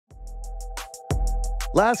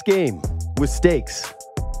Last game with stakes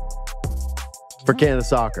for Canada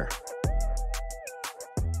Soccer.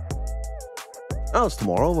 Oh, it's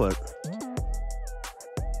tomorrow, but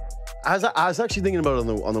I was actually thinking about it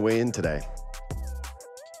on the way in today.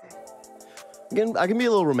 Again, I can be a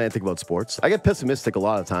little romantic about sports. I get pessimistic a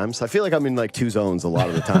lot of times. I feel like I'm in like two zones a lot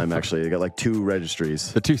of the time, actually. I got like two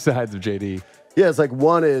registries. The two sides of JD. Yeah, it's like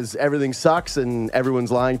one is everything sucks and everyone's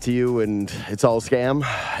lying to you and it's all a scam.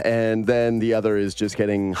 And then the other is just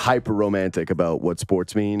getting hyper romantic about what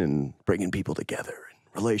sports mean and bringing people together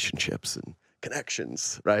and relationships and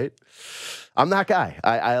connections, right? I'm that guy.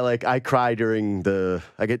 I cry during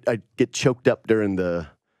I get choked up during the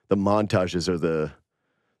montages or the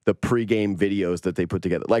pre-game videos that they put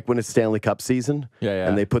together. Like when it's Stanley Cup season. Yeah.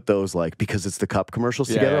 And they put those like, because it's the cup commercials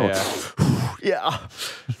Yeah, together. Yeah,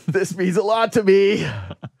 this means a lot to me.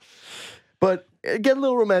 But get a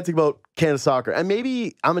little romantic about Canada Soccer. And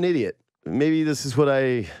maybe I'm an idiot. Maybe this is what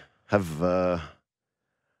I have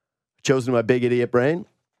chosen in my big idiot brain.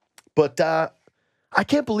 But I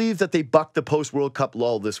can't believe that they bucked the post-World Cup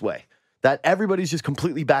lull this way. That everybody's just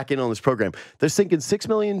completely back in on this program. They're sinking $6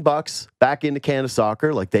 million back into Canada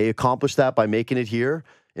Soccer. Like they accomplished that by making it here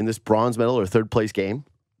in this bronze medal or third place game.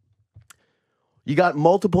 You got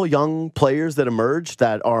multiple young players that emerged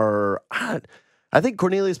that are, I think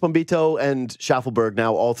Cornelius Bombito and Schaffelberg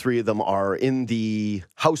now, all three of them are in the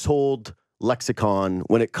household lexicon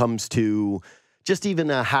when it comes to just even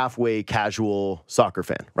a halfway casual soccer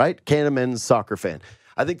fan, right? Canada men's soccer fan.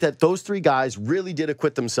 I think that those three guys really did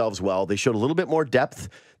acquit themselves well. They showed a little bit more depth.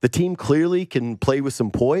 The team clearly can play with some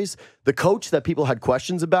poise. The coach that people had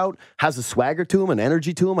questions about has a swagger to him, an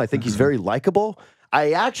energy to him. I think he's very likable.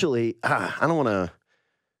 I actually, I don't want to,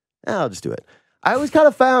 I'll just do it. I always kind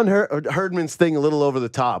of found Herdman's thing a little over the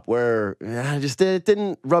top where it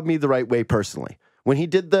didn't rub me the right way personally. When he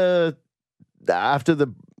did after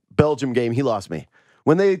the Belgium game, he lost me.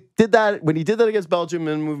 When he did that against Belgium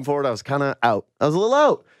and moving forward, I was kind of out. I was a little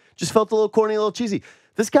out. Just felt a little corny, a little cheesy.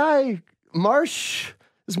 This guy, Marsch,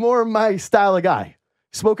 is more my style of guy.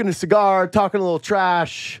 Smoking a cigar, talking a little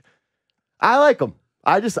trash. I like him.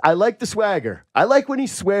 I like the swagger. I like when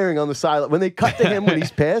he's swearing on the sideline. When they cut to him when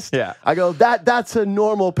he's pissed, Yeah. I go, that's a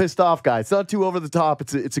normal pissed off guy. It's not too over the top.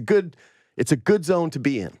 It's a good zone to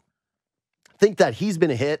be in. I think that he's been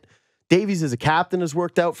a hit. Davies as a captain has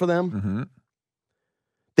worked out for them. Mm-hmm.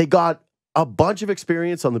 They got a bunch of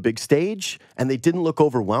experience on the big stage, and they didn't look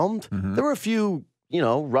overwhelmed. Mm-hmm. There were a few,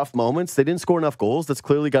 rough moments. They didn't score enough goals. That's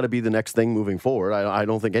clearly got to be the next thing moving forward. I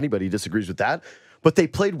don't think anybody disagrees with that. But they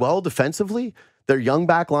played well defensively. Their young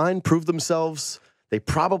back line proved themselves. They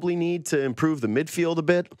probably need to improve the midfield a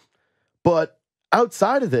bit. But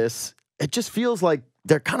outside of this, it just feels like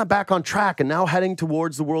they're kind of back on track and now heading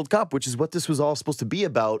towards the World Cup, which is what this was all supposed to be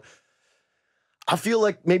about. I feel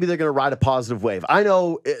like maybe they're going to ride a positive wave. I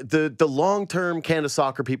know the long-term Canada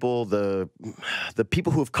Soccer people, the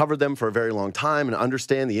people who have covered them for a very long time and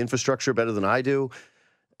understand the infrastructure better than I do,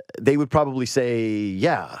 they would probably say,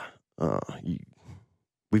 yeah,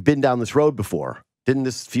 we've been down this road before. Didn't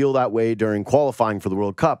this feel that way during qualifying for the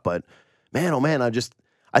World Cup? But man, oh man,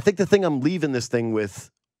 I think the thing I'm leaving this thing with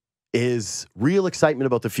is real excitement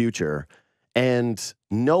about the future. And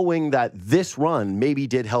knowing that this run maybe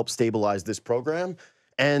did help stabilize this program.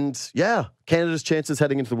 And yeah, Canada's chances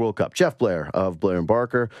heading into the World Cup. Jeff Blair of Blair and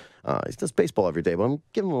Barker. He does baseball every day, but I'm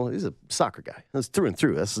giving him he's a soccer guy. That's through and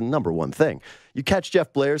through. That's the number one thing. You catch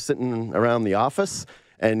Jeff Blair sitting around the office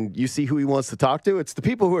and you see who he wants to talk to. It's the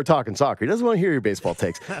people who are talking soccer. He doesn't want to hear your baseball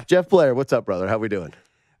takes. Jeff Blair, what's up, brother? How we doing?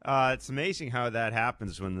 It's amazing how that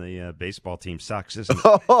happens when the baseball team sucks, isn't it?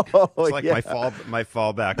 Oh, it's like yeah. my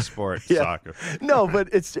fallback sport, Yeah. soccer. No, but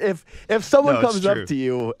it's if someone No, it's comes true. up to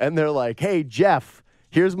you and they're like, "Hey, Jeff,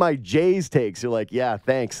 here's my Jays takes." You're like, "Yeah,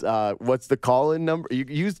 thanks. What's the call-in number?"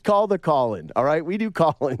 You call the call-in. All right, we do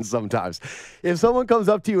call-in sometimes. If someone comes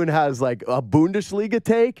up to you and has like a Bundesliga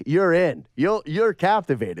take, you're in. You're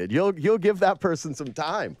captivated. You'll give that person some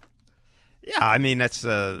time. Yeah, I mean, that's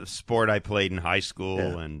a sport I played in high school,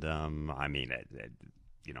 Yeah. and I mean,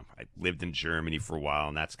 I lived in Germany for a while,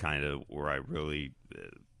 and that's kind of where I really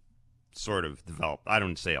sort of developed. I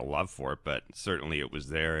don't say a love for it, but certainly it was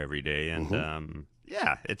there every day, and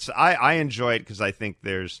yeah, I enjoy it because I think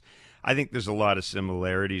there's a lot of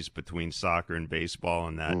similarities between soccer and baseball,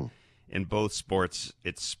 in that in both sports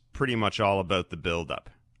it's pretty much all about the build-up.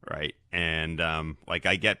 Right. And like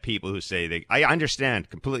I get people who say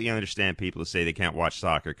completely understand people who say they can't watch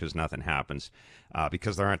soccer because nothing happens,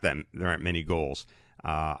 because there aren't many goals.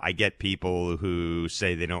 I get people who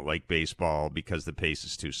say they don't like baseball because the pace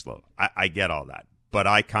is too slow. I get all that. But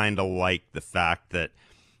I kind of like the fact that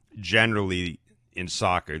generally in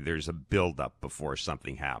soccer, there's a build-up before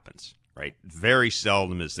something happens, right? Very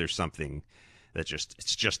seldom is there something that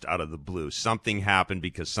it's just out of the blue. Something happened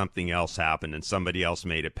because something else happened, and somebody else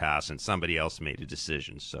made a pass, and somebody else made a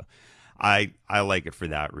decision. So I like it for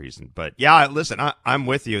that reason. But yeah, listen, I'm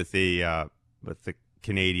with you with the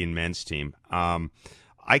Canadian men's team.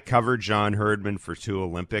 I covered John Herdman for 2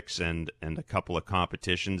 Olympics and a couple of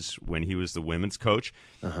competitions when he was the women's coach.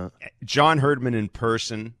 John Herdman in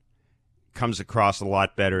person comes across a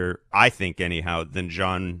lot better, I think, anyhow, than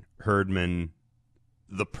John Herdman,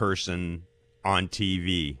 the person on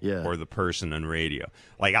TV or the person on radio.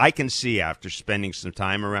 Like, I can see, after spending some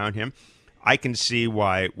time around him, I can see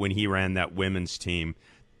why when he ran that women's team,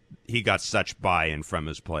 he got such buy-in from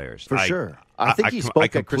his players. For sure. I think he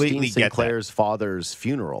spoke at Christine Sinclair's father's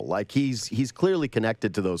funeral. Like, he's clearly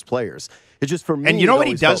connected to those players. It's just, for me, and you know what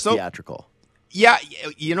he does, though? Theatrical. Yeah,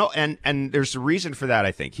 you know, and there's a reason for that,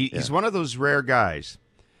 I think. He's one of those rare guys.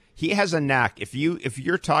 He has a knack. If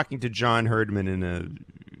you're talking to John Herdman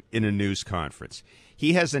in a news conference,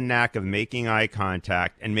 he has a knack of making eye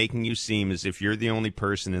contact and making you seem as if you're the only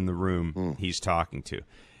person in the room he's talking to.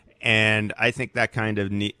 And I think that kind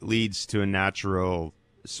of leads to a natural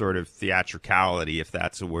sort of theatricality, if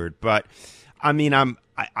that's a word. But, I mean,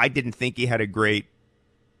 I didn't think he had a great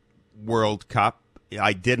World Cup.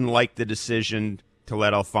 I didn't like the decision to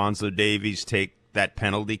let Alphonso Davies take that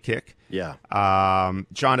penalty kick. Yeah.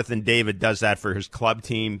 Jonathan David does that for his club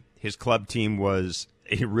team. His club team was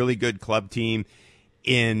a really good club team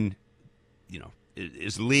in,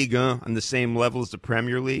 is Ligue 1 on the same level as the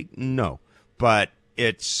Premier League? No. But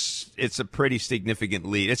it's a pretty significant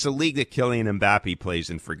league. It's a league that Kylian Mbappe plays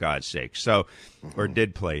in, for God's sake. So, or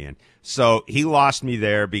did play in. So he lost me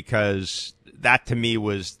there because that to me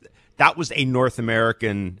was a North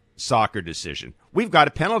American soccer decision. We've got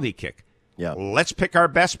a penalty kick. Yeah. Let's pick our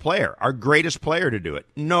best player, our greatest player to do it.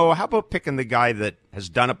 No, how about picking the guy that has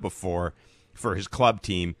done it before for his club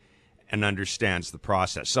team and understands the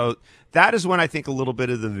process? So that is when I think a little bit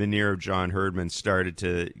of the veneer of John Herdman started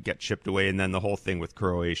to get chipped away, and then the whole thing with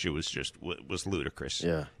Croatia was ludicrous.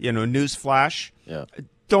 Yeah. Newsflash. Yeah.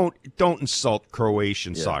 Don't insult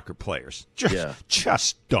Croatian soccer players.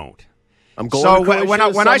 Just don't. I'm going so to Croatia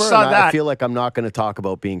when I saw that, I feel like I'm not going to talk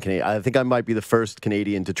about being Canadian. I think I might be the first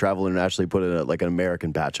Canadian to travel internationally, put an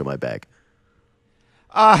American patch on my bag.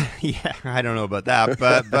 Yeah, I don't know about that,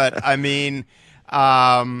 but I mean,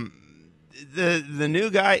 the new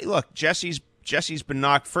guy. Look, Jesse's been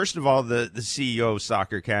knocked. First of all, the CEO of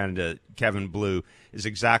Soccer Canada, Kevin Blue, is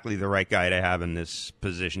exactly the right guy to have in this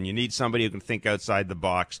position. You need somebody who can think outside the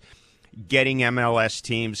box. Getting MLS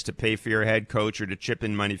teams to pay for your head coach or to chip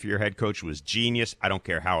in money for your head coach was genius. I don't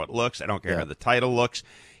care how it looks. I don't care how the title looks.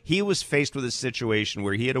 He was faced with a situation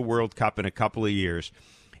where he had a World Cup in a couple of years.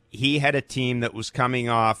 He had a team that was coming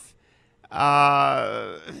off.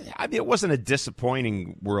 It wasn't a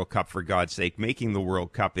disappointing World Cup, for God's sake. Making the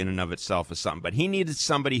World Cup in and of itself is something. But he needed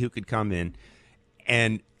somebody who could come in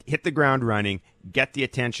and hit the ground running, get the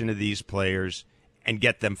attention of these players, and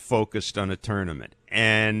get them focused on a tournament.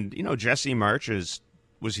 And, Jesse Marsch,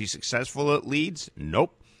 was he successful at Leeds?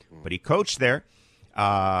 Nope. But he coached there.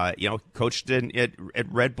 Coached at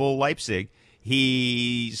Red Bull Leipzig.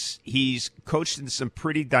 He's coached in some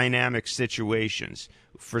pretty dynamic situations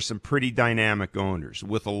for some pretty dynamic owners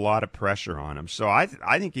with a lot of pressure on him. So I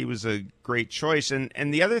think he was a great choice.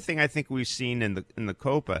 And the other thing I think we've seen in the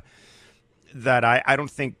Copa that I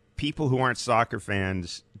don't think people who aren't soccer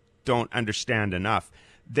fans don't understand enough.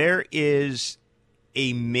 There is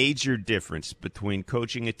a major difference between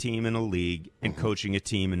coaching a team in a league and coaching a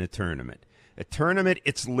team in a tournament. A tournament,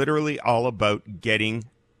 it's literally all about getting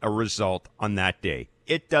a result on that day.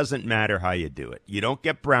 It doesn't matter how you do it. You don't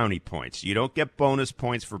get brownie points. You don't get bonus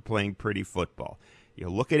points for playing pretty football. You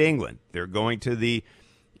look at England. They're going to the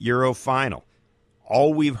Euro final.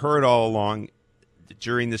 All we've heard all along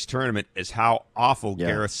during this tournament is how awful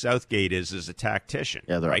Gareth Southgate is as a tactician.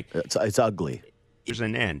 Yeah, right? It's ugly. There's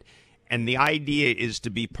an end. And the idea is to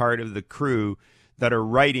be part of the crew that are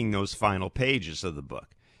writing those final pages of the book.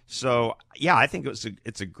 So, yeah, I think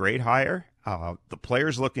it's a great hire. The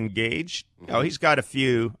players look engaged. He's got a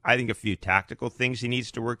few tactical things he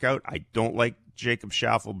needs to work out. I don't like Jacob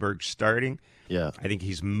Schaffelberg starting. Yeah. I think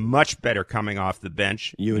he's much better coming off the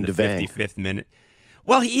bench in the 55th minute.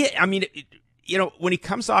 Well, when he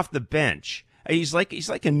comes off the bench, he's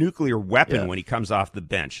like a nuclear weapon when he comes off the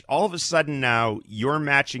bench. All of a sudden now you're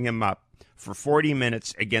matching him up for 40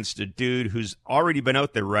 minutes against a dude who's already been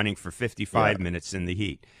out there running for 55 minutes in the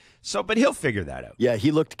heat. So, but he'll figure that out. Yeah,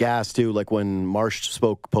 he looked gassed too. Like when Marsch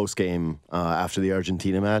spoke post game after the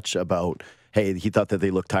Argentina match about hey, he thought that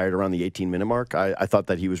they looked tired around the 18-minute mark. I thought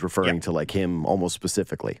that he was referring to like him almost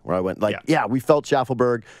specifically, where I went like, yeah, we felt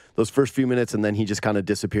Schaffelberg those first few minutes, and then he just kind of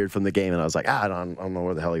disappeared from the game, and I was like, I don't know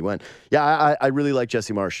where the hell he went. Yeah, I really like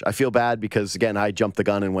Jesse Marsch. I feel bad because, again, I jumped the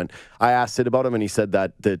gun and I asked Sid about him, and he said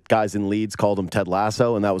that the guys in Leeds called him Ted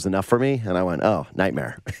Lasso, and that was enough for me, and I went, oh,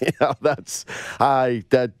 nightmare. I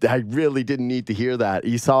really didn't need to hear that.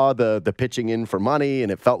 You saw the pitching in for money,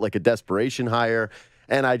 and it felt like a desperation hire.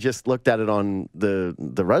 And I just looked at it on the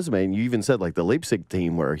resume, and you even said, like, the Leipzig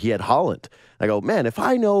team where he had Holland. I go, man, if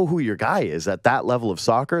I know who your guy is at that level of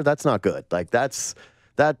soccer, that's not good. Like,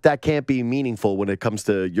 that can't be meaningful when it comes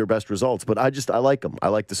to your best results. But I like him. I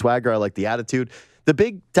like the swagger. I like the attitude. The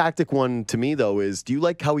big tactic one to me, though, is do you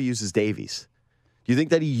like how he uses Davies? Do you think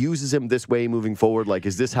that he uses him this way moving forward? Like,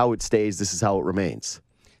 is this how it stays? This is how it remains?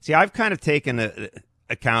 See, I've kind of taken a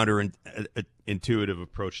counterintuitive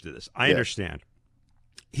approach to this. I understand.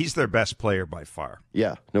 He's their best player by far.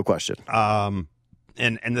 Yeah, no question.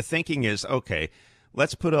 And the thinking is, okay,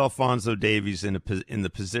 let's put Alphonso Davies in the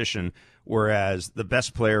position, whereas the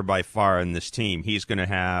best player by far in this team, he's going to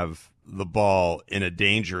have the ball in a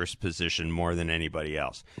dangerous position more than anybody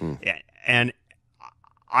else. And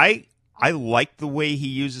I like the way he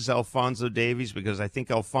uses Alphonso Davies because I think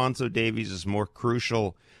Alphonso Davies is more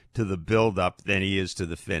crucial to the build-up than he is to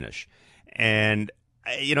the finish. And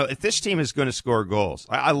if this team is going to score goals,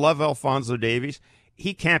 I love Alphonso Davies.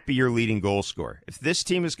 He can't be your leading goal scorer. If this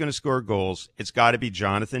team is going to score goals, it's got to be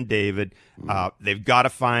Jonathan David. They've got to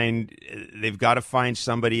find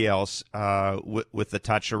somebody else with the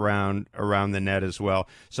touch around the net as well.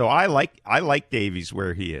 So I like Davies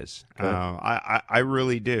where he is. I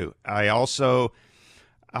really do. I also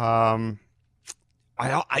I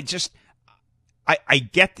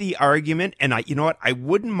get the argument, and you know what? I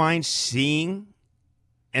wouldn't mind seeing.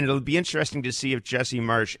 And it'll be interesting to see if Jesse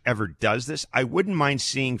Marsch ever does this. I wouldn't mind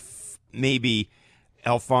seeing maybe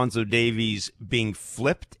Alphonso Davies being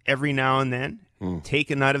flipped every now and then,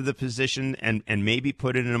 taken out of the position and maybe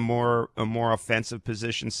put it in a more offensive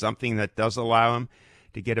position, something that does allow him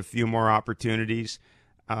to get a few more opportunities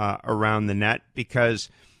around the net. Because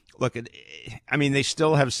look, I mean, they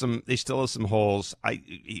still have some holes.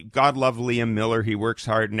 God love Liam Miller. He works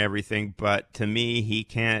hard and everything, but to me, he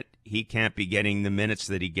can't be getting the minutes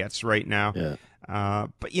that he gets right now. Yeah.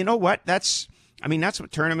 But you know what? That's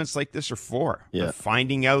what tournaments like this are for. Yeah.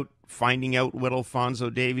 Finding out what Alphonso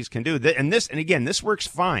Davies can do. And again, this works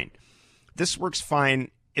fine. This works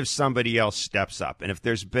fine if somebody else steps up. And if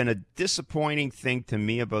there's been a disappointing thing to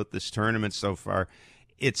me about this tournament so far,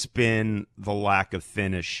 it's been the lack of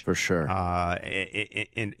finish for sure.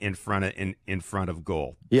 In front of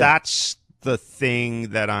goal. Yeah. That's the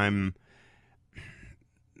thing that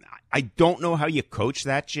I don't know how you coach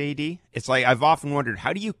that, JD. It's like I've often wondered,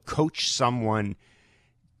 how do you coach someone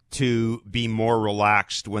to be more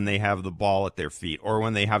relaxed when they have the ball at their feet or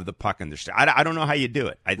when they have the puck in their stick? I don't know how you do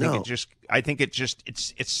it. I think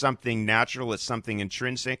it's something natural. It's something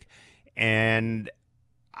intrinsic, and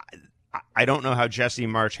I don't know how Jesse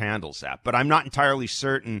Marsch handles that. But I'm not entirely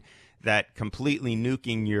certain that completely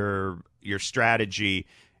nuking your strategy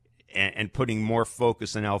and putting more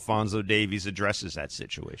focus on Alphonso Davies addresses that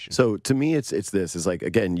situation. So to me, it's this. It's like,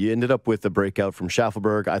 again, you ended up with a breakout from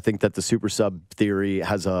Schaffelberg. I think that the super sub theory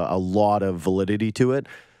has a lot of validity to it.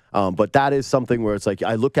 But that is something where it's like,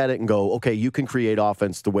 I look at it and go, okay, you can create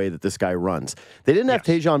offense the way that this guy runs. They didn't have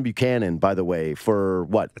Tajon Buchanan, by the way, for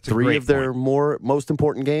three of their most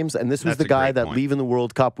important games. And this was the guy that leaving the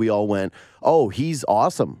World Cup, we all went, oh, he's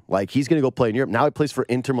awesome. Like, he's going to go play in Europe. Now he plays for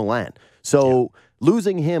Inter Milan. So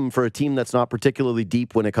losing him for a team that's not particularly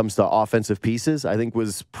deep when it comes to offensive pieces, I think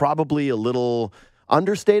was probably a little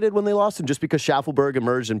understated when they lost him, just because Schaffelberg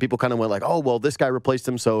emerged and people kind of went like, oh, well, this guy replaced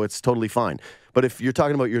him, so it's totally fine. But if you're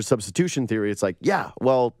talking about your substitution theory, it's like, yeah,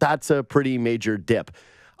 well, that's a pretty major dip.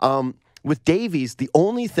 With Davies, the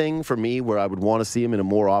only thing for me where I would want to see him in a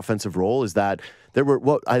more offensive role is that there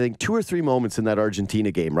were, I think 2 or 3 moments in that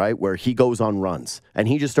Argentina game, right, where he goes on runs and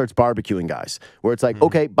he just starts barbecuing guys, where it's like,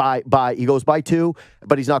 okay, bye. He goes by 2,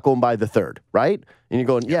 but he's not going by the 3rd, right? And you're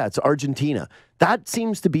going, yeah, it's Argentina. That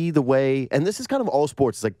seems to be the way, and this is kind of all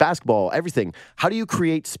sports. It's like basketball, everything. How do you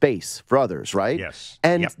create space for others, right? Yes.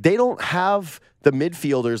 And they don't have the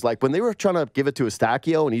midfielders, like when they were trying to give it to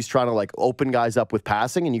Eustaquio and he's trying to like open guys up with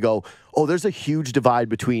passing, and you go, oh, there's a huge divide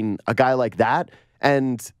between a guy like that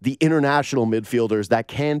and the international midfielders that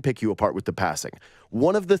can pick you apart with the passing.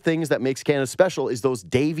 One of the things that makes Canada special is those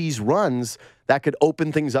Davies runs that could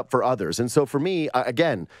open things up for others. And so for me,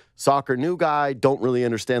 again, soccer new guy, don't really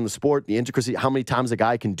understand the sport, the intricacy, how many times a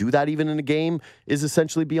guy can do that even in a game is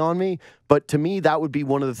essentially beyond me. But to me, that would be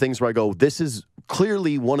one of the things where I go, this is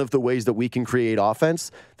clearly one of the ways that we can create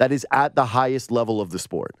offense that is at the highest level of the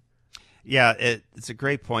sport. Yeah, it's a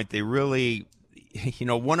great point. They really,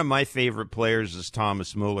 one of my favorite players is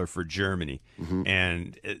Thomas Muller for Germany.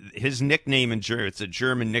 And his nickname in German, it's a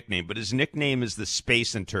German nickname, but his nickname is the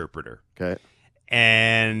space interpreter. Okay.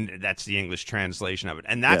 And that's the English translation of it.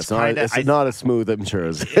 And that's kind of... It's not as smooth, I'm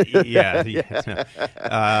sure.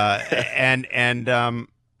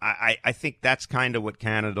 I think that's kind of what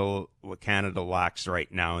Canada lacks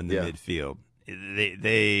right now in the midfield.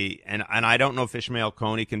 And I don't know if Ishmael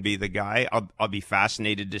Koney can be the guy. I'll be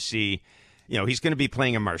fascinated to see. He's going to be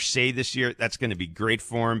playing in Marseille this year. That's going to be great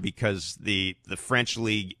for him because the French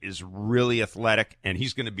league is really athletic, and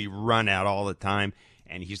he's going to be run out all the time,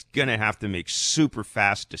 and he's going to have to make super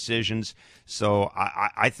fast decisions. So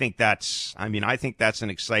I think that's an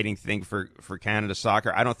exciting thing for Canada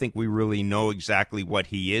soccer. I don't think we really know exactly what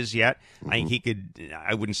he is yet.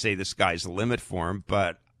 I wouldn't say the sky's the limit for him,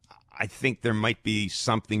 but I think there might be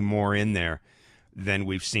something more in there than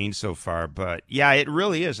we've seen so far. But yeah, it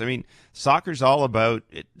really is. I mean, soccer's all about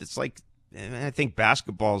it. It's like, I think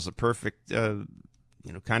basketball is the perfect, kind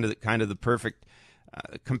of the perfect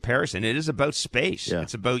comparison. It is about space. Yeah.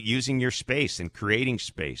 It's about using your space and creating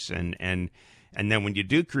space, and then when you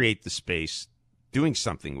do create the space, doing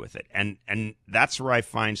something with it. And that's where I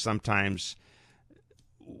find sometimes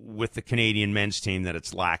with the Canadian men's team that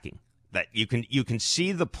it's lacking. That you can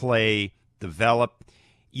see the play develop,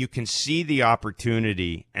 you can see the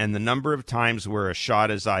opportunity, and the number of times where a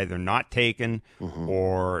shot is either not taken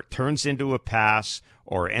or turns into a pass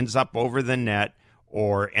or ends up over the net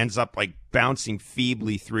or ends up like bouncing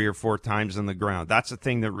feebly 3 or 4 times on the ground. That's the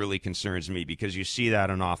thing that really concerns me because you see that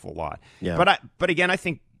an awful lot. Yeah. But again, I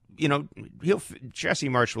think Jesse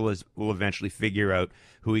Marsch will eventually figure out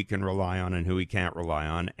who he can rely on and who he can't rely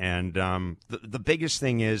on. And the biggest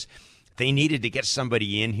thing is they needed to get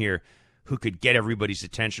somebody in here who could get everybody's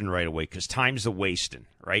attention right away because time's a wasting,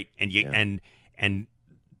 right? And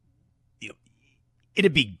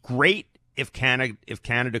it'd be great if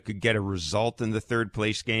Canada could get a result in the third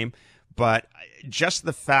place game, but just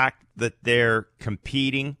the fact that they're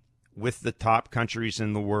competing with the top countries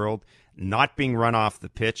in the world, not being run off the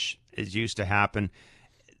pitch as used to happen,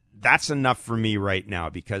 that's enough for me right now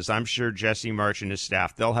because I'm sure Jesse Marsch and his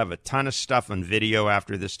staff, they'll have a ton of stuff on video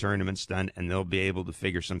after this tournament's done, and they'll be able to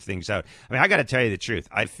figure some things out. I mean, I got to tell you the truth.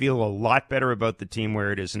 I feel a lot better about the team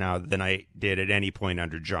where it is now than I did at any point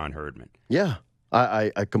under John Herdman. Yeah,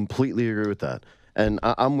 I completely agree with that. And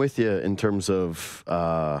I'm with you in terms of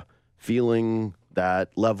feeling that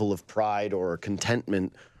level of pride or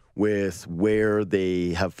contentment with where they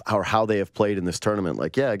have or how they have played in this tournament.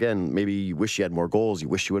 Like, yeah, again, maybe you wish you had more goals. You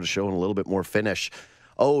wish you would have shown a little bit more finish.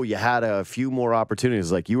 Oh, you had a few more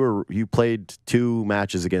opportunities. Like you played 2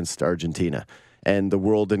 matches against Argentina and the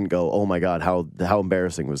world didn't go, oh my God, how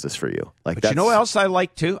embarrassing was this for you? Like, but you know what else I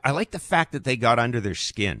like too? I like the fact that they got under their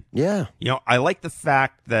skin. Yeah. I like the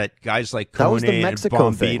fact that guys like Kone and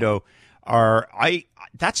Bombito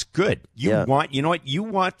that's good. You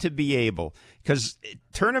want to be able, because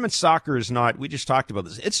tournament soccer is not, we just talked about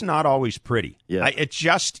this, it's not always pretty. Yeah. It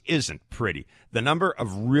just isn't pretty. The number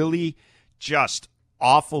of really just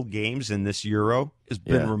awful games in this Euro has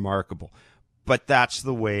been remarkable. But that's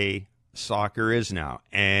the way soccer is now.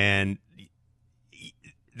 And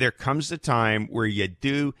there comes a time where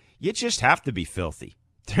you just have to be filthy.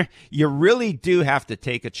 You really do have to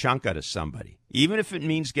take a chunk out of somebody, even if it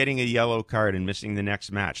means getting a yellow card and missing the next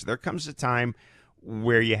match. There comes a time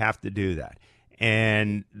where you have to do that.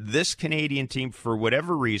 And this Canadian team, for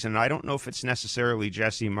whatever reason, I don't know if it's necessarily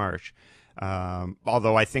Jesse Marsch,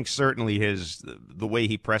 although I think certainly the way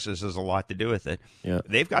he presses has a lot to do with it. Yeah.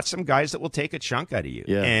 They've got some guys that will take a chunk out of you.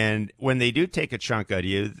 Yeah. And when they do take a chunk out of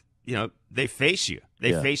you, they face you.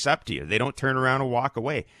 They face up to you. They don't turn around and walk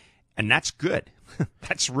away. And that's good.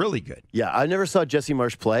 That's really good. Yeah, I never saw Jesse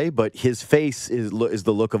Marsch play, but his face is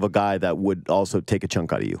the look of a guy that would also take a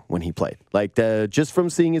chunk out of you when he played. Like just from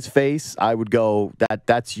seeing his face, I would go,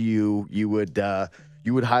 that's you. You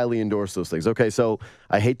would highly endorse those things. Okay, so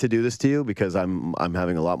I hate to do this to you because I'm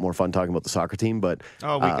having a lot more fun talking about the soccer team, but we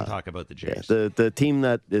can talk about the Jays. Yeah, the team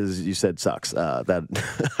that is, you said, sucks.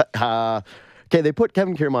 Okay, they put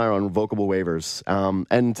Kevin Kiermaier on revocable waivers,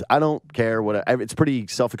 and I don't care it's pretty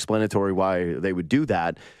self-explanatory why they would do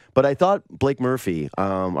that. But I thought Blake Murphy,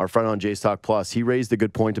 our friend on Jays Talk Plus, he raised a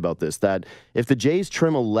good point about this, that if the Jays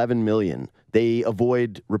trim $11 million, they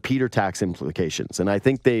avoid repeater tax implications. And I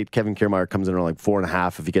think Kevin Kiermaier comes in around like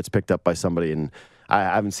 4.5 if he gets picked up by somebody. And I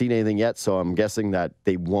haven't seen anything yet, so I'm guessing that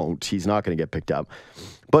they won't. He's not going to get picked up.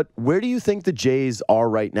 But where do you think the Jays are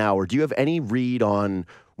right now? Or do you have any read on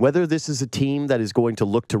whether this is a team that is going to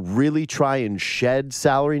look to really try and shed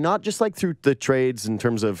salary, not just like through the trades in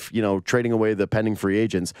terms of, trading away the pending free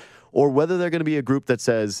agents, or whether they're going to be a group that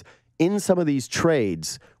says, in some of these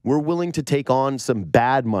trades, we're willing to take on some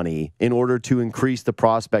bad money in order to increase the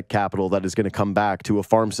prospect capital that is going to come back to a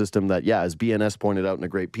farm system that, as BNS pointed out in a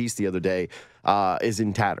great piece the other day, is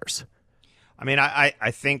in tatters. I mean, I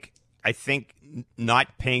think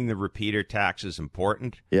not paying the repeater tax is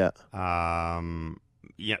important. Yeah.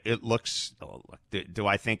 It looks. Do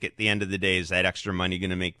I think at the end of the day is that extra money going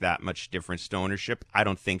to make that much difference to ownership? I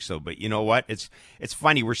don't think so. But you know what? It's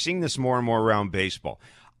funny. We're seeing this more and more around baseball.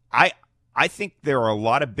 I think there are a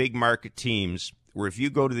lot of big market teams where if you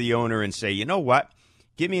go to the owner and say, you know what,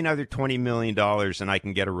 give me another $20 million and I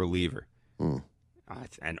can get a reliever.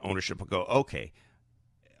 And ownership will go, okay.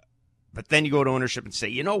 But then you go to ownership and say,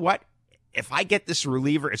 you know what, if I get this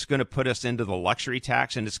reliever, it's going to put us into the luxury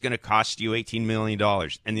tax and it's going to cost you $18 million.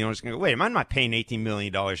 And the owner's going to go, wait, I'm not paying $18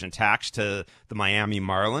 million in tax to the Miami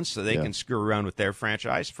Marlins so they can screw around with their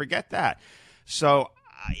franchise. Forget that. So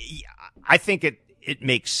I think it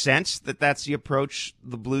makes sense that that's the approach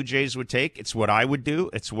the Blue Jays would take. It's what I would do.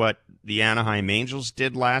 It's what the Anaheim Angels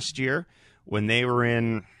did last year when they were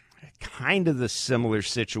in kind of the similar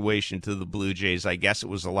situation to the Blue Jays. I guess it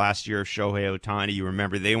was the last year of Shohei Ohtani. You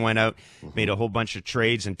remember they went out, made a whole bunch of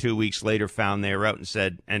trades, and 2 weeks later found they were out and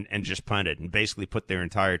said, and just punted and basically put their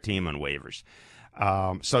entire team on waivers.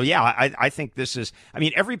 I think this is,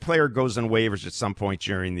 every player goes on waivers at some point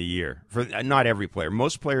during the year. Not every player.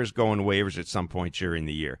 Most players go on waivers at some point during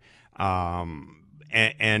the year.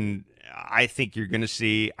 And I think you're going to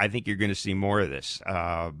see more of this.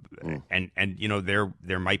 There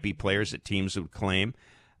might be players that teams would claim.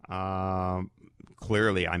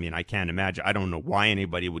 Clearly, I can't imagine. I don't know why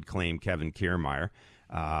anybody would claim Kevin Kiermaier.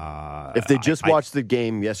 If they just watched the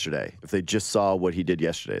game yesterday, if they just saw what he did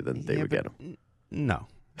yesterday, then they would get him. No,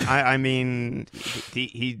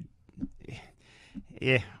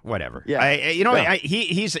 whatever. Yeah,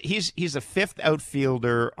 he's a fifth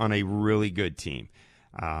outfielder on a really good team.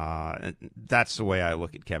 That's the way I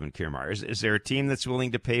look at Kevin Kiermaier. Is there a team that's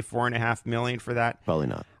willing to pay $4.5 million for that? Probably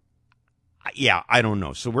not. Yeah, I don't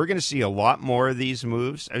know. So we're going to see a lot more of these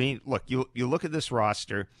moves. Look, you look at this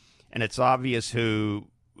roster, and it's obvious who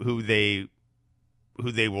they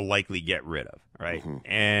will likely get rid of, right? Mm-hmm.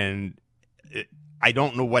 And I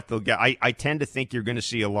don't know what they'll get. I tend to think you're going to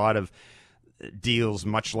see a lot of deals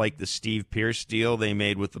much like the Steve Pearce deal they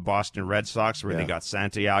made with the Boston Red Sox where they got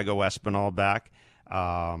Santiago Espinal back.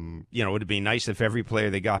 It would be nice if every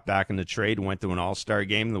player they got back in the trade went to an All-Star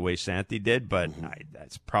game the way Santi did, but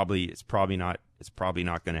it's probably not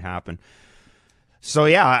going to happen. So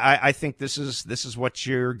I think this is what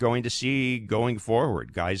you're going to see going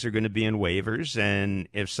forward. Guys are going to be in waivers, and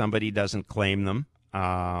if somebody doesn't claim them,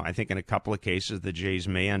 I think in a couple of cases the Jays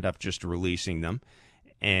may end up just releasing them.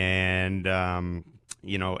 And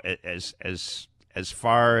as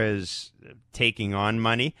far as taking on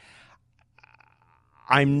money,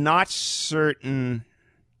 I'm not certain.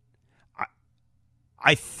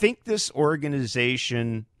 I think this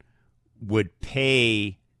organization would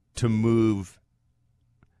pay to move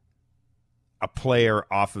a player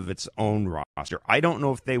off of its own roster. I don't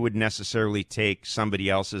know if they would necessarily take somebody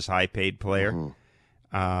else's high-paid player.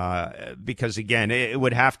 Because again, it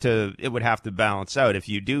would have to balance out. If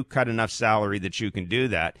you do cut enough salary that you can do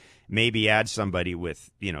that, maybe add somebody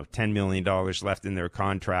with $10 million left in their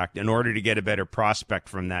contract in order to get a better prospect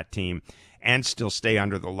from that team and still stay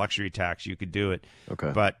under the luxury tax. You could do it.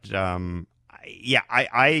 Okay, but that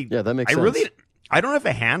makes sense. I don't have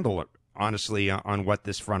a handle, honestly, on what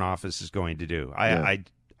this front office is going to do. I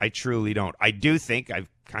truly don't. I do think I've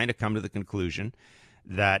kind of come to the conclusion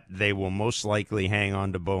that they will most likely hang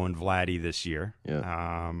on to Bo and Vladdy this year,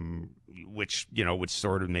 which would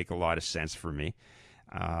sort of make a lot of sense for me.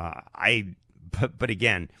 But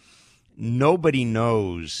again, nobody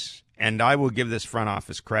knows, and I will give this front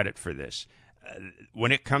office credit for this.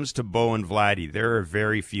 When it comes to Bo and Vladdy, there are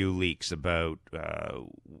very few leaks about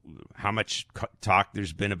how much talk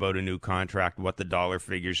there's been about a new contract, what the dollar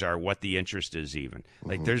figures are, what the interest is even.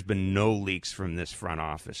 Like, there's been no leaks from this front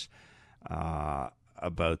office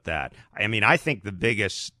about that. I think the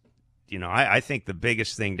biggest, I think the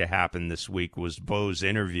biggest thing to happen this week was Bo's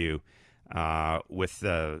interview with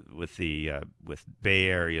Bay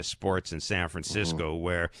Area sports in San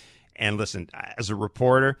Francisco, and listen, as a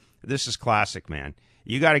reporter, this is classic, man.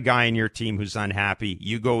 You got a guy in your team who's unhappy.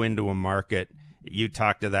 You go into a market. You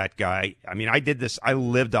talk to that guy. I mean, I did this. I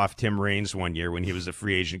lived off Tim Raines one year when he was a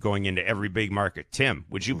free agent going into every big market. Tim,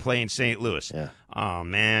 would you play in St. Louis? Yeah. Oh,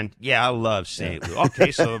 man. Yeah, I love St. Louis.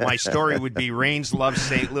 Okay, so my story would be Raines loves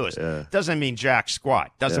St. Louis. Yeah. Doesn't mean jack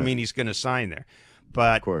squat. Doesn't mean he's going to sign there.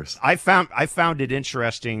 But of course. I found it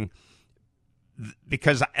interesting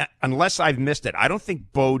because unless I've missed it, I don't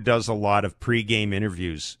think Bo does a lot of pregame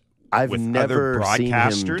interviews with never other seen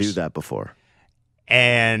broadcasters. him do that before.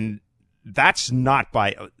 And that's not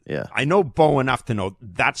by I know Bo enough to know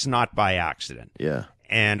that's not by accident. Yeah.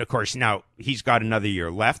 And of course now he's got another year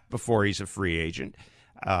left before he's a free agent.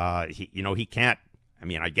 He can't. I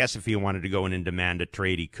mean, I guess if he wanted to go in and demand a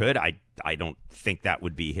trade, he could. I don't think that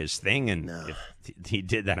would be his thing. And if he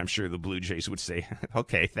did that, I'm sure the Blue Jays would say,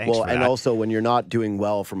 okay, thanks for that. And also when you're not doing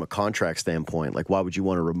well from a contract standpoint, like why would you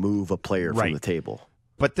want to remove a player from the table?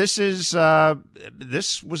 But this was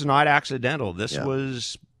not accidental. This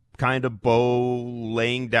was kind of Bo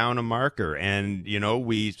laying down a marker. And,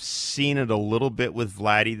 we've seen it a little bit with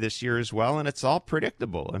Vladdy this year as well, and it's all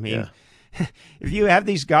predictable. I mean, if you have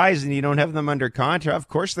these guys and you don't have them under contract, of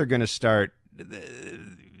course they're going to start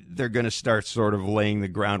sort of laying the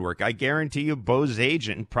groundwork. I guarantee you Bo's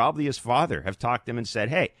agent and probably his father have talked to him and said,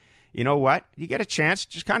 hey, you know what? You get a chance,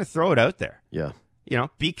 just kind of throw it out there. Yeah.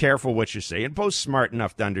 Be careful what you say. And Bo's smart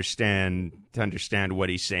enough to understand what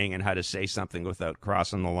he's saying and how to say something without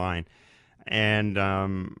crossing the line. And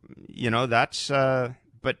that's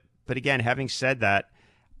but again, having said that,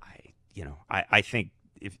 I think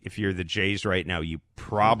if you're the Jays right now, you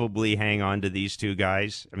probably hang on to these two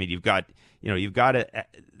guys. I mean, you've got to.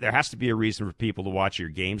 There has to be a reason for people to watch your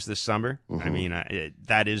games this summer. I mean,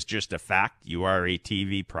 that is just a fact. You are a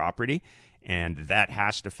TV property, and that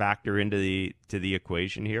has to factor into the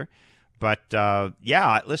equation here. But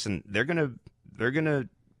listen, they're gonna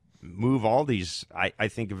move all these. I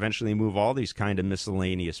think eventually move all these kind of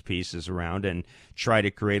miscellaneous pieces around and try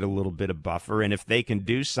to create a little bit of buffer. And if they can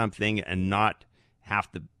do something and not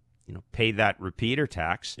have to, pay that repeater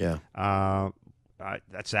tax.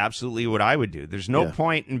 That's absolutely what I would do. There's no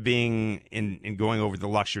point in being in going over the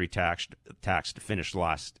luxury tax to finish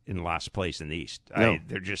in last place in the East. No.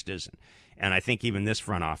 There just isn't. And I think even this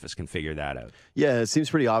front office can figure that out. Yeah, it seems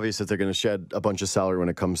pretty obvious that they're going to shed a bunch of salary when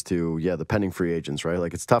it comes to the pending free agents, right?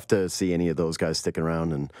 Like it's tough to see any of those guys sticking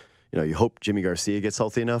around, and you hope Jimmy Garcia gets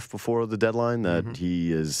healthy enough before the deadline that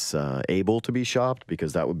he is able to be shopped,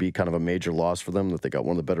 because that would be kind of a major loss for them, that they got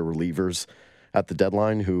one of the better relievers at the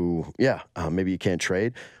deadline who, maybe you can't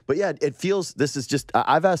trade. But it feels, this is just,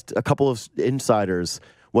 I've asked a couple of insiders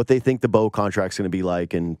what they think the Bo contract's going to be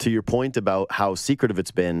like. And to your point about how secretive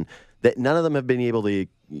it's been, that none of them have been able to,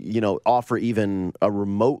 offer even a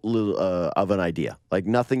remote of an idea, like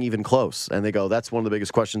nothing even close. And they go, that's one of the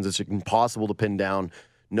biggest questions that's impossible to pin down.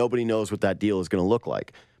 Nobody knows what that deal is going to look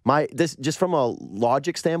like. This just from a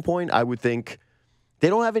logic standpoint, I would think they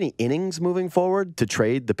don't have any innings moving forward to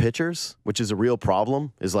trade the pitchers, which is a real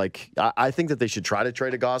problem. Is like I think that they should try to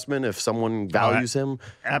trade a Gausman if someone values him.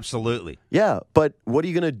 Absolutely. Yeah, but what are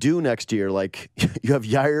you going to do next year? Like you have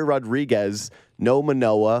Yair Rodriguez, no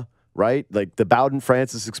Manoah, right? Like the Bowden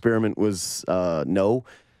Francis experiment was no.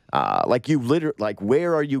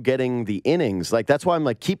 Where are you getting the innings? Like, that's why I'm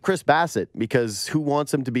like, keep Chris Bassett, because who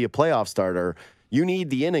wants him to be a playoff starter? You need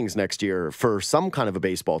the innings next year for some kind of a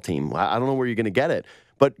baseball team. I don't know where you're going to get it.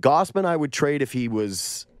 But Gausman, I would trade if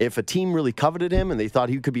a team really coveted him and they thought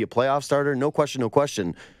he could be a playoff starter. No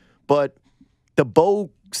question. But the Bo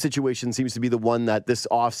situation seems to be the one that this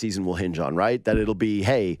offseason will hinge on, right? That it'll be,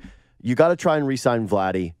 hey, you got to try and re-sign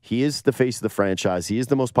Vladdy. He is the face of the franchise. He is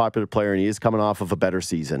the most popular player, and he is coming off of a better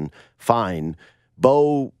season. Fine.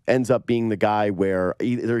 Bo ends up being the guy where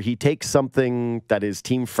either he takes something that is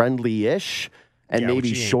team-friendly-ish and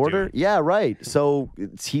maybe shorter. Yeah, right. So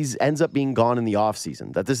he ends up being gone in the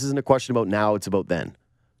offseason. That this isn't a question about now, it's about then.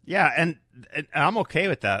 Yeah, and I'm okay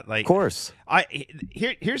with that. Like, of course.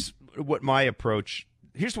 Here's what my approach.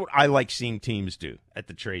 Here's what I like seeing teams do at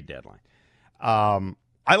the trade deadline.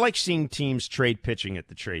 I like seeing teams trade pitching at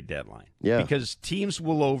the trade deadline. Yeah. Because teams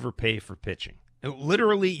will overpay for pitching.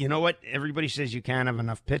 Literally, you know what? Everybody says you can't have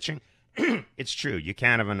enough pitching. It's true. You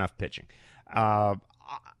can't have enough pitching.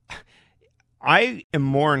 I am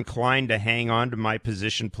more inclined to hang on to my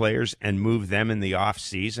position players and move them in the off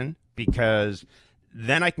season, because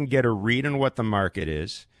then I can get a read on what the market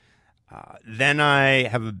is. Then I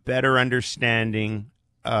have a better understanding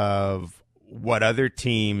of what other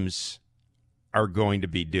teams are going to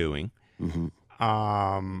be doing.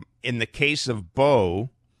 In the case of Bo,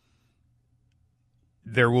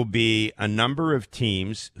 there will be a number of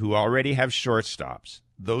teams who already have shortstops.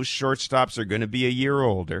 Those shortstops are going to be a year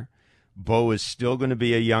older. Bo is still going to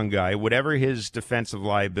be a young guy. Whatever his defensive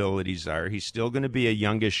liabilities are, he's still going to be a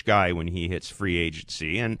youngish guy when he hits free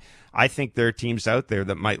agency. And I think there are teams out there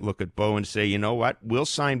that might look at Bo and say, you know what, we'll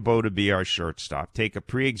sign Bo to be our shortstop. Take a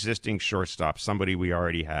pre-existing shortstop, somebody we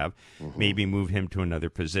already have, maybe move him to another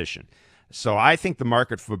position. So I think the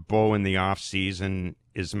market for Bo in the offseason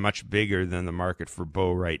is much bigger than the market for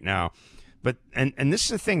Bo right now. But and this is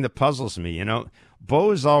the thing that puzzles me, you know.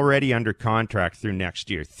 Bo is already under contract through next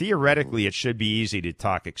year. Theoretically, it should be easy to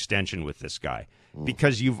talk extension with this guy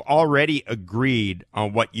because you've already agreed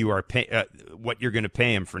on what you are what you're going to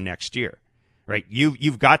pay him for next year, right?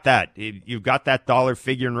 You've got that dollar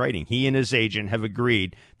figure in writing. He and his agent have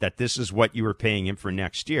agreed that this is what you are paying him for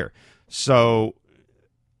next year. So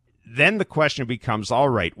then the question becomes, all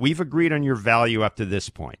right, we've agreed on your value up to this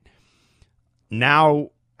point.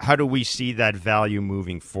 Now, how do we see that value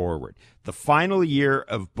moving forward? The final year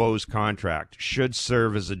of Bo's contract should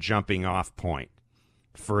serve as a jumping off point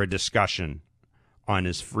for a discussion on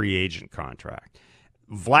his free agent contract.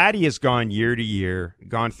 Vladdy has gone year to year,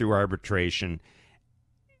 gone through arbitration,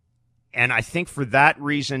 and I think for that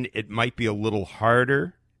reason it might be a little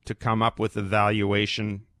harder to come up with a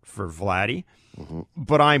valuation for Vladdy.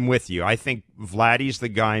 But I'm with you. I think Vladdy's the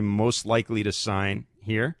guy most likely to sign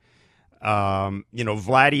here.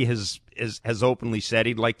 Vladdy has openly said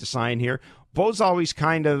he'd like to sign here. Bo's always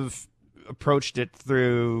kind of approached it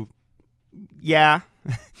through, yeah,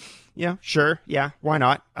 sure, yeah, why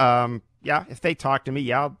not? If they talk to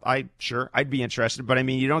me, I'd be interested. But I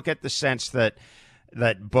mean, you don't get the sense that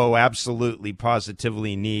Bo absolutely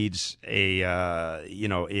positively needs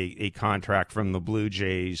a contract from the Blue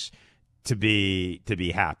Jays to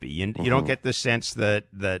be happy. And you don't get the sense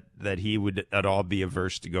that he would at all be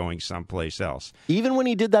averse to going someplace else. Even when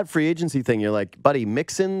he did that free agency thing, you're like, buddy,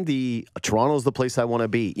 mix in the Toronto's the place I want to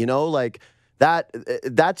be. You know, like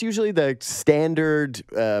that's usually the standard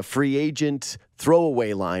free agent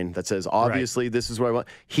throwaway line that says, obviously, this is where I want.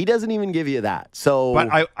 He doesn't even give you that. So,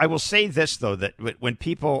 but I will say this, though, that when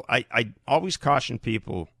people, I always caution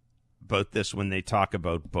people about this when they talk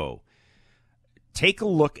about Bo. Take a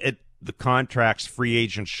look at the contracts free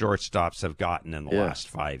agent shortstops have gotten in the last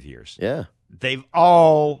 5 years. Yeah. They've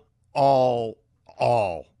all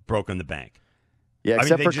broken the bank. Yeah,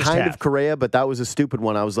 except for kind of Correa, but that was a stupid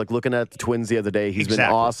one. I was like looking at the Twins the other day. He's been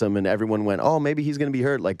awesome, and everyone went, oh, maybe he's going to be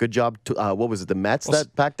hurt. Like, good job. What was it, the Mets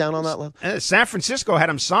that backed down on that level? San Francisco had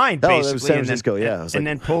him signed, basically. That was San Francisco, and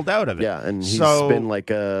then pulled out of it. Yeah, and he's been like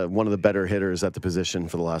one of the better hitters at the position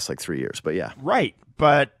for the last 3 years. But yeah. Right,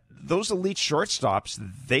 but those elite shortstops,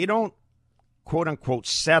 they don't, quote unquote,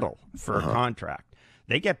 settle for a contract.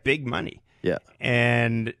 They get big money. Yeah.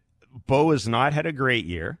 And Bo has not had a great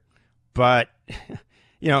year, but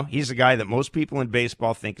he's a guy that most people in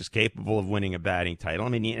baseball think is capable of winning a batting title. I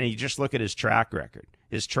mean, you just look at his track record.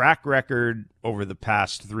 His track record over the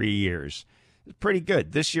past 3 years is pretty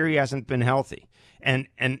good. This year he hasn't been healthy. And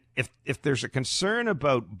if there's a concern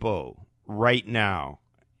about Bo right now,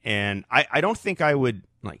 and I don't think I would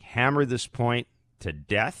hammer this point to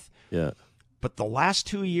death. Yeah. But the last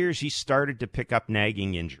 2 years, he started to pick up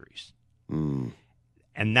nagging injuries.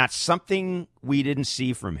 And that's something we didn't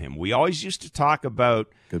see from him. We always used to talk about...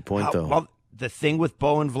 Good point, though. Well, the thing with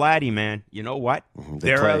Bo and Vladdy, man, you know what?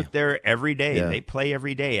 They're out there every day. Yeah. They play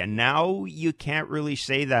every day. And now you can't really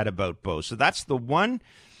say that about Bo. So that's the one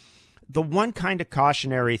kind of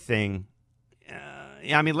cautionary thing.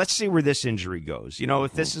 I mean, let's see where this injury goes.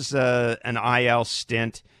 If this is an IL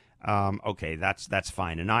stint... okay, that's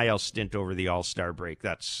fine. An IL stint over the All-Star break,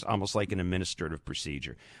 that's almost like an administrative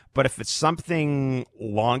procedure. But if it's something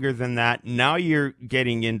longer than that, now you're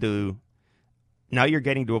getting to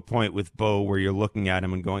a point with Bo where you're looking at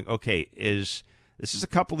him and going, okay, this is a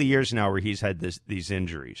couple of years now where he's had these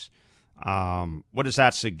injuries. What does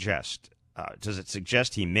that suggest? Does it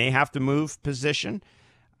suggest he may have to move position?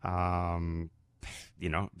 That's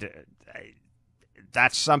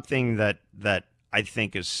something that I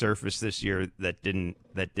think has surfaced this year that didn't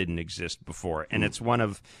exist before, and it's one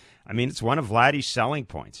of Vladdy's selling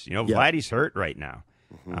points. Vladdy's hurt right now.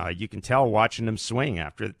 You can tell watching him swing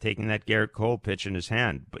after taking that Garrett Cole pitch in his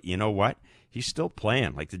hand. But you know what? He's still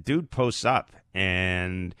playing. Like, the dude posts up,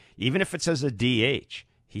 and even if it's as a DH,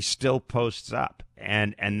 he still posts up,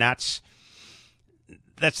 and that's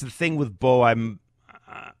the thing with Bo. I'm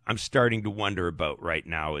starting to wonder about right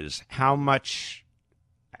now is how much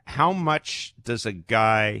does it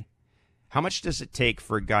take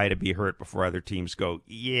for a guy to be hurt before other teams go,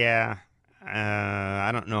 yeah, I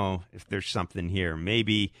don't know if there's something here.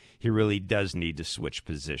 Maybe he really does need to switch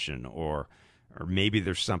position, or maybe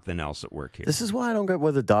there's something else at work here. This is why I don't get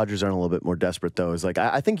why the Dodgers aren't a little bit more desperate, though. Is like,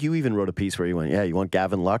 I think you even wrote a piece where you went, yeah, you want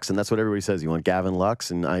Gavin Lux, and that's what everybody says. You want Gavin Lux,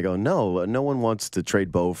 and I go, no one wants to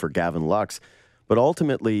trade Bo for Gavin Lux. But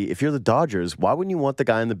ultimately, if you're the Dodgers, why wouldn't you want the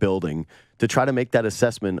guy in the building to try to make that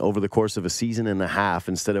assessment over the course of a season and a half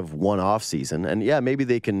instead of one off season? And yeah, maybe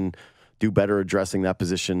they can do better addressing that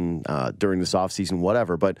position during this offseason,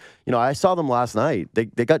 whatever. But, I saw them last night. They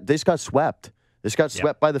just got swept. They just got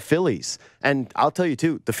swept by the Phillies. And I'll tell you,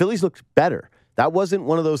 too, the Phillies looked better. That wasn't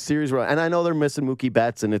one of those series where, and I know they're missing Mookie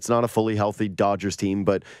Betts, and it's not a fully healthy Dodgers team,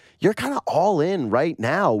 but you're kind of all in right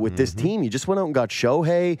now with this team. You just went out and got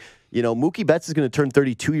Shohei. Mookie Betts is going to turn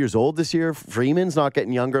 32 years old this year. Freeman's not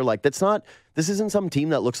getting younger. This isn't some team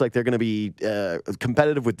that looks like they're going to be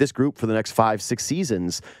competitive with this group for the next 5-6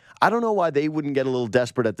 seasons. I don't know why they wouldn't get a little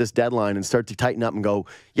desperate at this deadline and start to tighten up and go,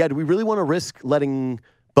 yeah, do we really want to risk letting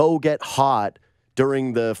Bo get hot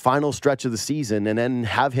during the final stretch of the season and then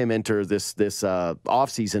have him enter this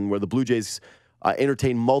offseason where the Blue Jays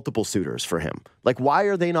entertain multiple suitors for him? Like, why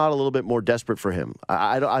are they not a little bit more desperate for him?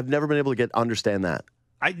 I've never been able to understand that.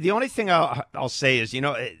 The only thing I'll say is,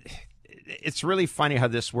 it's really funny how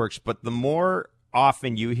this works, but the more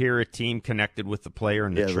often you hear a team connected with the player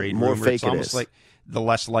in the trade rumor, it's almost like the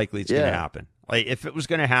less likely it's going to happen. Like, if it was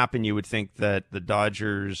going to happen, you would think that the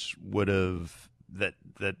Dodgers would have, that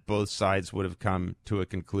both sides would have come to a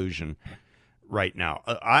conclusion right now.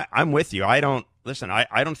 I'm with you. I don't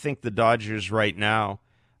think the Dodgers right now,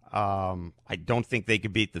 I don't think they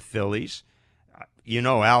could beat the Phillies.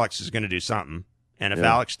 Alex is going to do something. And if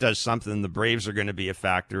Alex does something, the Braves are going to be a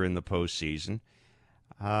factor in the postseason.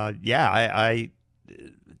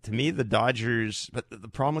 To me, the Dodgers. But the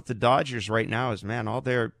problem with the Dodgers right now is, man, all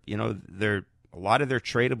a lot of their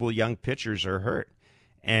tradable young pitchers are hurt,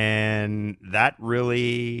 and that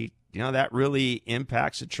really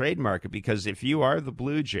impacts the trade market. Because if you are the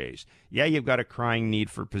Blue Jays, you've got a crying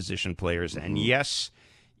need for position players, and yes,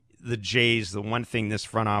 the Jays, the one thing this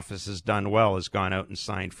front office has done well is gone out and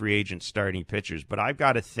signed free agent starting pitchers. But I've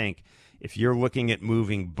got to think, if you're looking at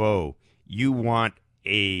moving Bo, you want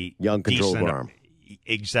a young controllable arm.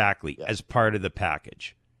 Exactly, as part of the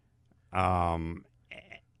package. And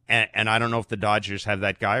I don't know if the Dodgers have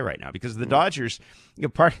that guy right now, because the Dodgers,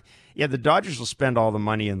 the Dodgers will spend all the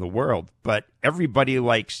money in the world, but everybody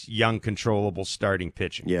likes young controllable starting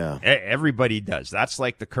pitching. Yeah. Everybody does. That's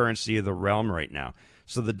like the currency of the realm right now.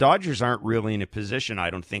 So the Dodgers aren't really in a position, I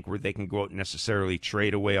don't think, where they can go out and necessarily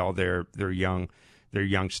trade away all their young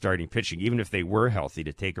starting pitching, even if they were healthy,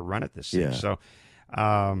 to take a run at this thing. So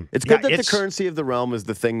it's good that the currency of the realm is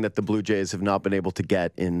the thing that the Blue Jays have not been able to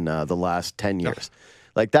get in the last 10 years.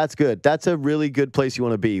 Like, that's good. That's a really good place you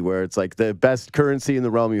want to be, where it's like the best currency in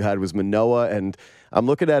the realm you had was Manoah. And I'm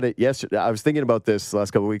looking at it yesterday. I was thinking about this the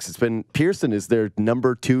last couple of weeks. It's been Pearson is their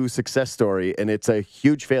number 2 success story, and it's a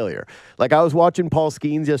huge failure. Like, I was watching Paul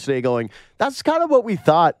Skeens yesterday going, that's kind of what we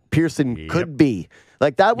thought Pearson could be.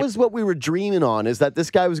 Like, that was what we were dreaming on, is that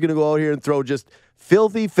this guy was going to go out here and throw just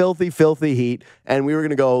filthy, filthy, filthy heat, and we were going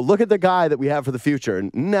to go, look at the guy that we have for the future.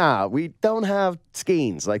 And nah, we don't have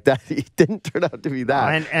Skeens like that. He didn't turn out to be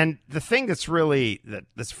that. And the thing that's really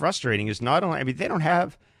that's frustrating is not only, I mean, they don't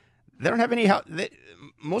have any help.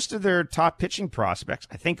 Most of their top pitching prospects,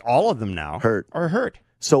 I think all of them now, are hurt.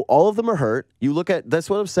 So all of them are hurt. You look at, that's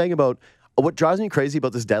what I'm saying about what drives me crazy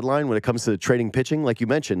about this deadline when it comes to trading pitching. Like you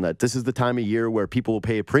mentioned, that this is the time of year where people will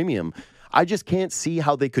pay a premium. I just can't see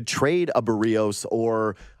how they could trade a Barrios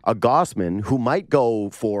or a Gossman, who might go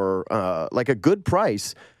for like a good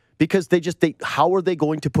price, because how are they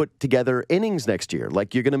going to put together innings next year?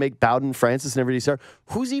 Like, you're going to make Bowden Francis and everybody start.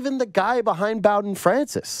 Who's even the guy behind Bowden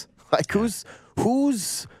Francis? Like, who's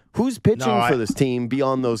pitching for this team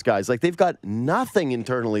beyond those guys? Like, they've got nothing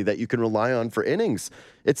internally that you can rely on for innings.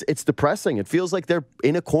 It's depressing. It feels like they're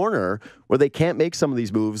in a corner where they can't make some of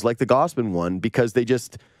these moves, like the Gossman one, because they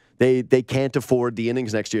can't afford the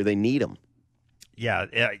innings next year. They need them. Yeah.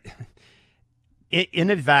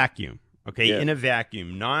 In a vacuum, okay? Yeah. In a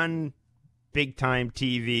vacuum, non-big-time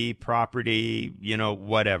TV, property,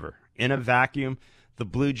 whatever. In a vacuum, the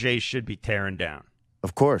Blue Jays should be tearing down.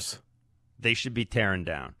 Of course. They should be tearing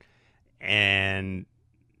down. And,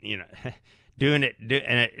 doing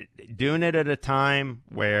it at a time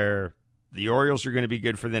where the Orioles are going to be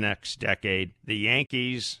good for the next decade. The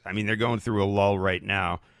Yankees, I mean, they're going through a lull right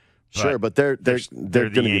now. Sure, but they're going to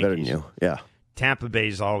be better than you. Yeah. Tampa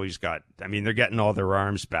Bay's always got, I mean, they're getting all their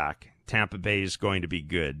arms back. Tampa Bay is going to be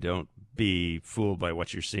good. Don't be fooled by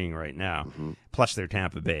what you're seeing right now. Plus, they're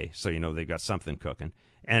Tampa Bay, so they've got something cooking.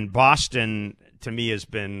 And Boston, to me, has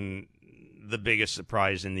been the biggest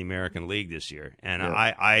surprise in the American League this year. And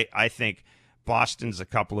I think Boston's a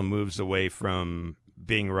couple of moves away from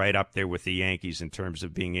being right up there with the Yankees in terms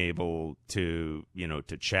of being able to,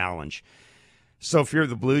 to challenge. So if you're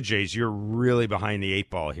the Blue Jays, you're really behind the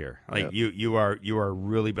 8-ball here. Like you are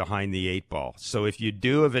really behind the 8-ball. So if you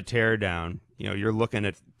do have a teardown, you're looking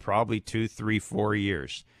at probably 2, 3, 4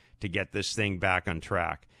 years to get this thing back on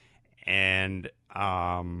track. And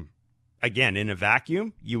again, in a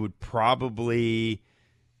vacuum,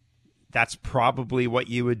 that's probably what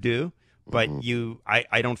you would do. But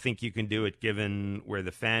I don't think you can do it given where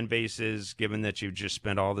the fan base is, given that you've just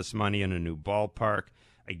spent all this money on a new ballpark.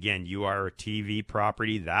 Again, you are a TV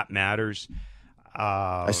property. That matters.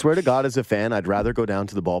 I swear to God, as a fan, I'd rather go down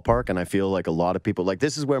to the ballpark, and I feel like a lot of people, like,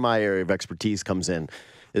 this is where my area of expertise comes in,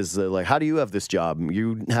 is like, how do you have this job?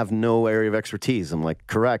 You have no area of expertise. I'm like,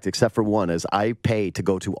 correct, except for one, is I pay to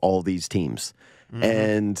go to all these teams.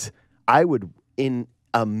 And I would,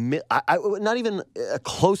 not even a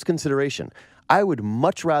close consideration, I would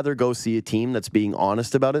much rather go see a team that's being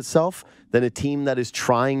honest about itself than a team that is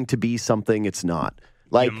trying to be something it's not.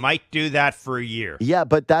 Like, you might do that for a year. Yeah,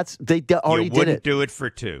 but they already did it. You wouldn't do it for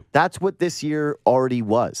 2. That's what this year already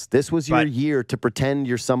was. This was your year to pretend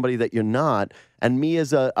you're somebody that you're not. And me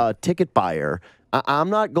as a ticket buyer, I'm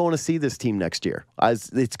not going to see this team next year.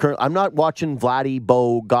 I'm not watching Vladdy,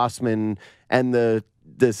 Bo, Gossman, and the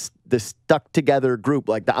stuck together group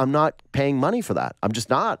like that. I'm not paying money for that. I'm just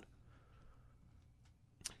not.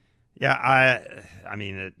 Yeah, I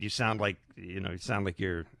mean, you sound like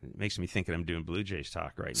it makes me think that I'm doing Blue Jays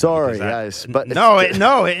talk right now. Sorry, guys, but it's well,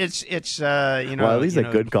 he's a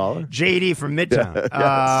good caller. JD from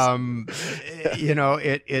Midtown.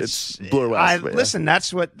 It's Blue West. Listen,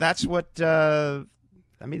 that's what I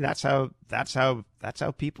mean, that's how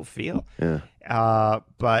people feel. Yeah.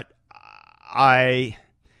 But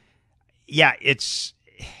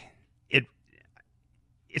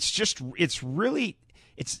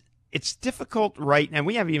it's difficult right now.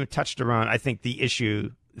 We haven't even touched around, I think, the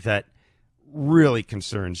issue that really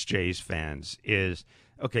concerns Jays fans is,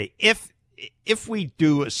 okay, if we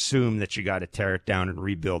do assume that you got to tear it down and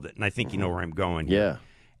rebuild it, and I think you know where I'm going here,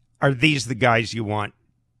 are these the guys you want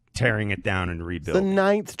tearing it down and rebuilding? The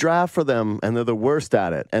 9th draft for them, and they're the worst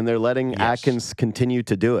at it, and they're letting Atkins continue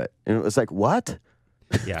to do it. And it was like, what?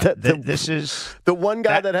 Yeah, this is the one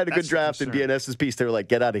guy that had a good draft in DNS's piece. They were like,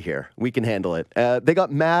 "Get out of here. We can handle it." They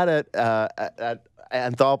got mad at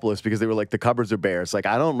Anthopoulos because they were like, "The cupboards are bare." It's like,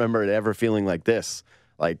 I don't remember it ever feeling like this.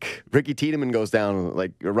 Like, Ricky Tiedemann goes down.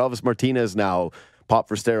 Like, Relvis Martinez now popped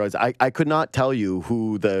for steroids. I could not tell you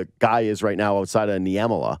who the guy is right now outside of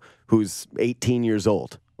Niemela, who's 18 years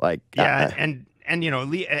old. Like, and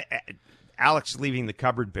Alex leaving the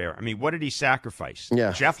cupboard bare. I mean, what did he sacrifice?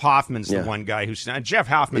 Yeah. Jeff Hoffman's the one guy who's not. Jeff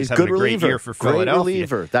Hoffman's he's having a great year for Philadelphia. Great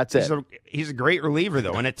reliever. That's it. He's a great reliever,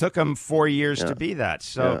 though, and it took him 4 years to be that.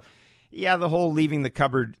 So, the whole leaving the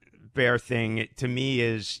cupboard bare thing, to me,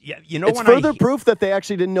 is, it's further proof that they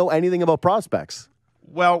actually didn't know anything about prospects.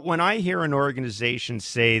 Well, when I hear an organization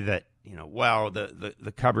say that,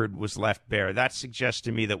 the cupboard was left bare, that suggests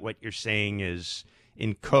to me that what you're saying is,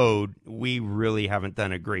 in code, we really haven't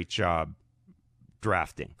done a great job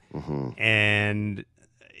drafting. And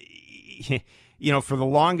for the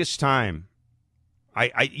longest time,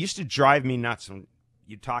 I used to drive me nuts when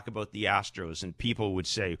you talk about the Astros and people would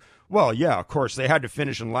say, well, yeah, of course they had to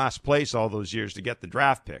finish in last place all those years to get the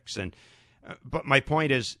draft picks. And but my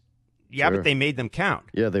point is, but they made them count.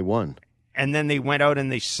 Yeah, they won. And then they went out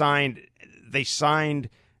and they signed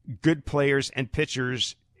good players and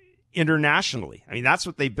pitchers internationally. I mean, that's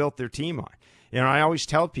what they built their team on. I always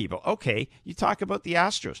tell people, okay, you talk about the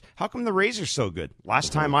Astros. How come the Rays are so good?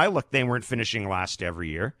 Last time I looked, they weren't finishing last every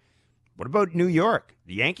year. What about New York?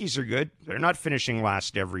 The Yankees are good. They're not finishing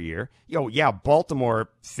last every year.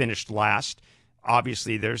 Baltimore finished last.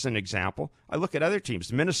 Obviously, there's an example. I look at other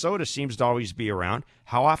teams. Minnesota seems to always be around.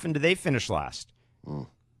 How often do they finish last?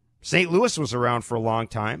 St. Louis was around for a long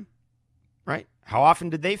time, right? How often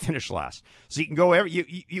did they finish last? So you can go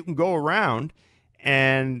you can go around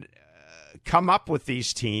and come up with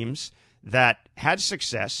these teams that had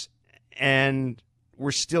success and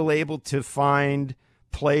were still able to find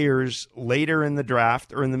players later in the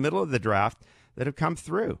draft or in the middle of the draft that have come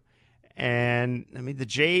through. And I mean, the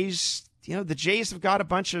Jays have got a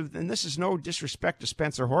bunch of, and this is no disrespect to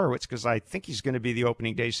Spencer Horwitz, because I think he's going to be the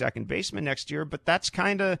opening day second baseman next year, but that's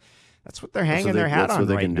what they're hanging their hat on right now. That's what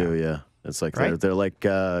they can do, yeah. It's like, they're like,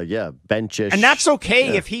 benchish. And that's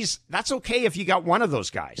okay if you got one of those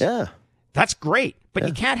guys. Yeah. That's great, but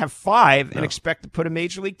you can't have 5 and expect to put a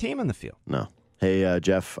major league team on the field. No. Hey,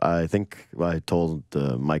 Jeff, I think I told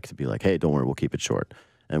Mike to be like, hey, don't worry, we'll keep it short.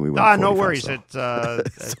 And we went. No worries. So.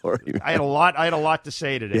 Sorry, I had a lot to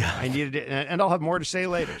say today. Yeah. I needed it, and I'll have more to say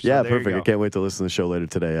later. So yeah, perfect. I can't wait to listen to the show later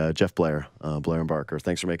today. Jeff Blair, Blair and Barker.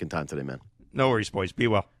 Thanks for making time today, man. No worries, boys. Be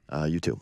well. You too.